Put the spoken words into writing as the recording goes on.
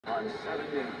on 7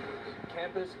 News.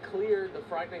 Campus cleared the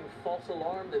frightening false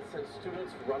alarm that sent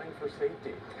students running for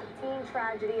safety. Teen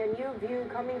tragedy, a new view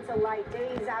coming to light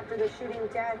days after the shooting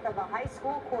death of a high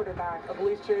school quarterback. A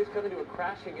police chase coming to a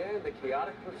crashing end, the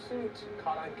chaotic pursuit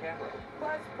caught on camera.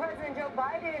 Plus, President Joe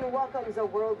Biden welcomes a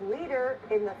world leader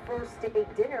in the first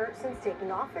state dinner since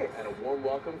taking office. And a warm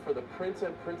welcome for the Prince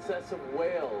and Princess of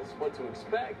Wales. What to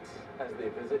expect as they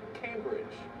visit Cambridge,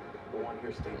 the one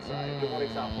here stateside. Good morning,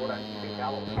 South Florida. I'm Pete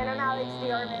Gallo. And I'm Alex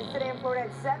DeArmas. Today in Florida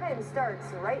at 7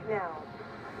 starts right now.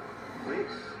 This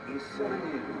is 7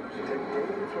 News, today in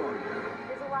Florida.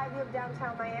 Here's a live view of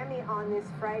downtown Miami on this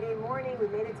Friday morning. We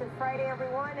made it to Friday,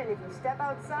 everyone, and if you step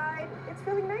outside, it's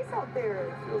feeling nice out there.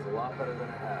 It feels a lot better than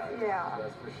it has. Yeah.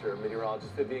 That's for sure.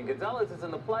 Meteorologist Vivian Gonzalez is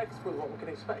in the Plex with what we can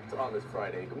expect on this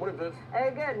Friday. Good morning, Viv.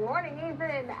 Good morning,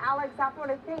 Ethan. Alex, South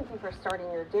Florida, thank you for starting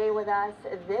your day with us.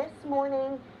 This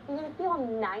morning, you're going to feel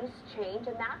a nice change,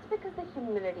 and that's because the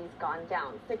humidity's gone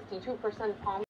down. 62% palm.